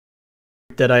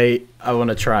that I want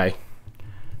to try.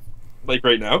 Like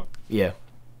right now? Yeah.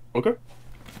 Okay.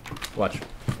 Watch.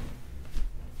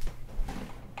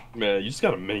 Man, you just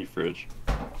got a mini fridge.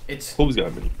 It's Kobe's got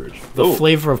a mini fridge. the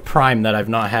flavor of Prime that I've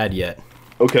not had yet.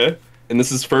 Okay. And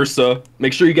this is first,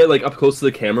 make sure you get like up close to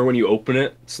the camera when you open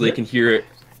it so they can hear it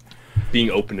being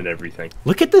opened and everything.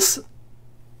 Look at this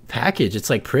package. It's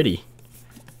like pretty.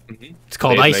 It's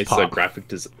called Ice nice, Pop. Graphic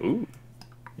design. Ooh.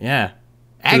 Yeah. Get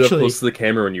up Actually, close to the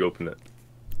camera when you open it.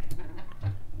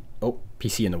 oh,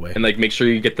 PC in the way. And like make sure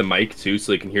you get the mic too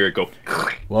so they can hear it go.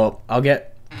 Well, I'll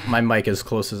get my mic as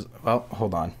close as. Well,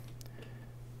 hold on.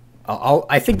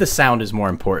 I think the sound is more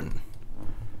important.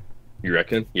 You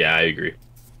reckon? Yeah, I agree.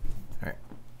 All right.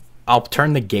 I'll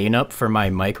turn the gain up for my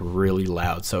mic really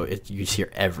loud so you just hear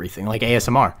everything like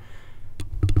ASMR.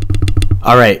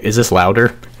 All right, is this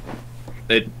louder?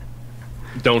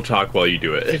 Don't talk while you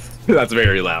do it. That's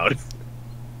very loud.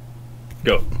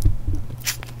 Go.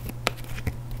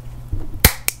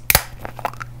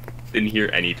 Didn't hear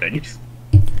anything.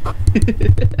 All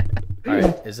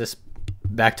right, is this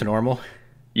back to normal?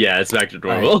 Yeah, it's back to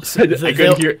normal. Right, so I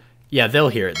couldn't hear. Yeah, they'll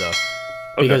hear it though,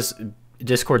 because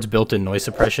Discord's built-in noise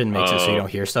suppression makes it so you don't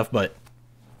hear stuff. But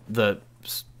the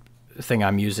thing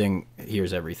I'm using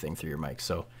hears everything through your mic,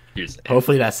 so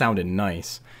hopefully that sounded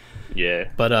nice. Yeah.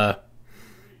 But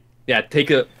yeah,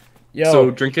 take a. Yo. So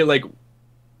drink it like.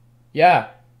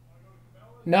 Yeah.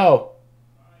 No.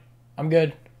 I'm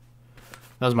good.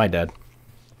 That was my dad.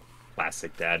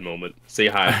 Classic dad moment. Say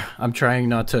hi. I'm trying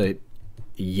not to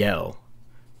yell.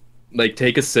 Like,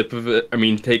 take a sip of it. I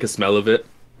mean, take a smell of it.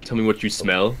 Tell me what you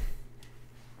smell.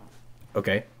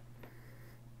 Okay.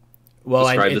 Well,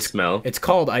 Describe the smell. It's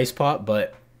called Ice Pop,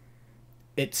 but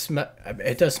it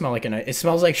does smell like it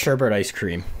smells like sherbet ice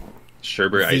cream.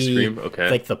 Sherbet ice cream? Okay.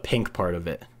 Like the pink part of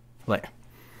it. Like.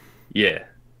 Yeah.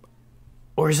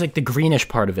 Or is like the greenish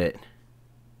part of it.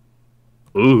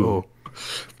 Ooh.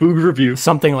 Food review.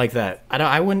 Something like that.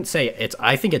 I wouldn't say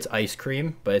I think it's ice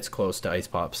cream, but it's close to Ice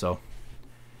Pop, so.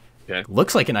 Okay.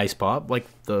 Looks like an Ice Pop, like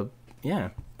yeah.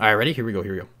 All right, ready? Here we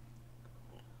go.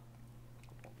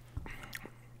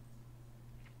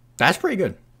 That's pretty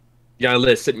good. Yeah,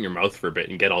 let it sit in your mouth for a bit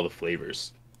and get all the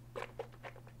flavors.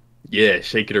 Yeah,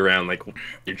 shake it around like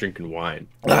you're drinking wine.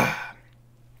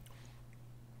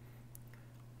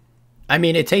 I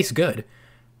mean, it tastes good.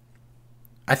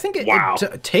 I think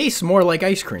it tastes more like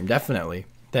ice cream, definitely,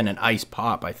 than an Ice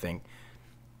Pop, I think.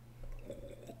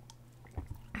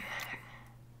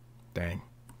 Dang.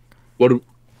 What do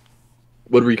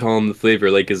we call them the flavor?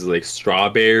 Like, is it like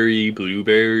strawberry,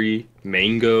 blueberry,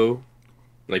 mango?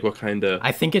 Like, what kind of...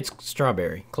 I think it's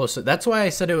strawberry. Close to, that's why I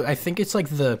said I think it's like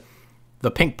the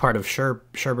pink part of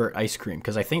sherbet ice cream,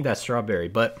 because I think that's strawberry,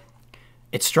 but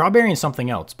it's strawberry and something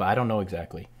else, but I don't know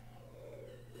exactly.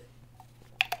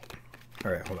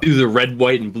 All right, hold on. Do the red,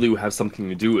 white, and blue have something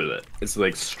to do with it? It's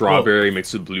like strawberry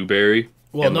mixed with blueberry.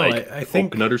 Well, and no, like I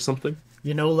think coconut or something.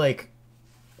 You know, like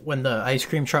when the ice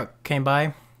cream truck came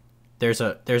by, there's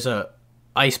a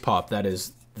Ice Pop that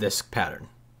is this pattern.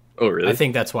 Oh, really? I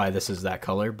think that's why this is that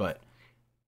color, but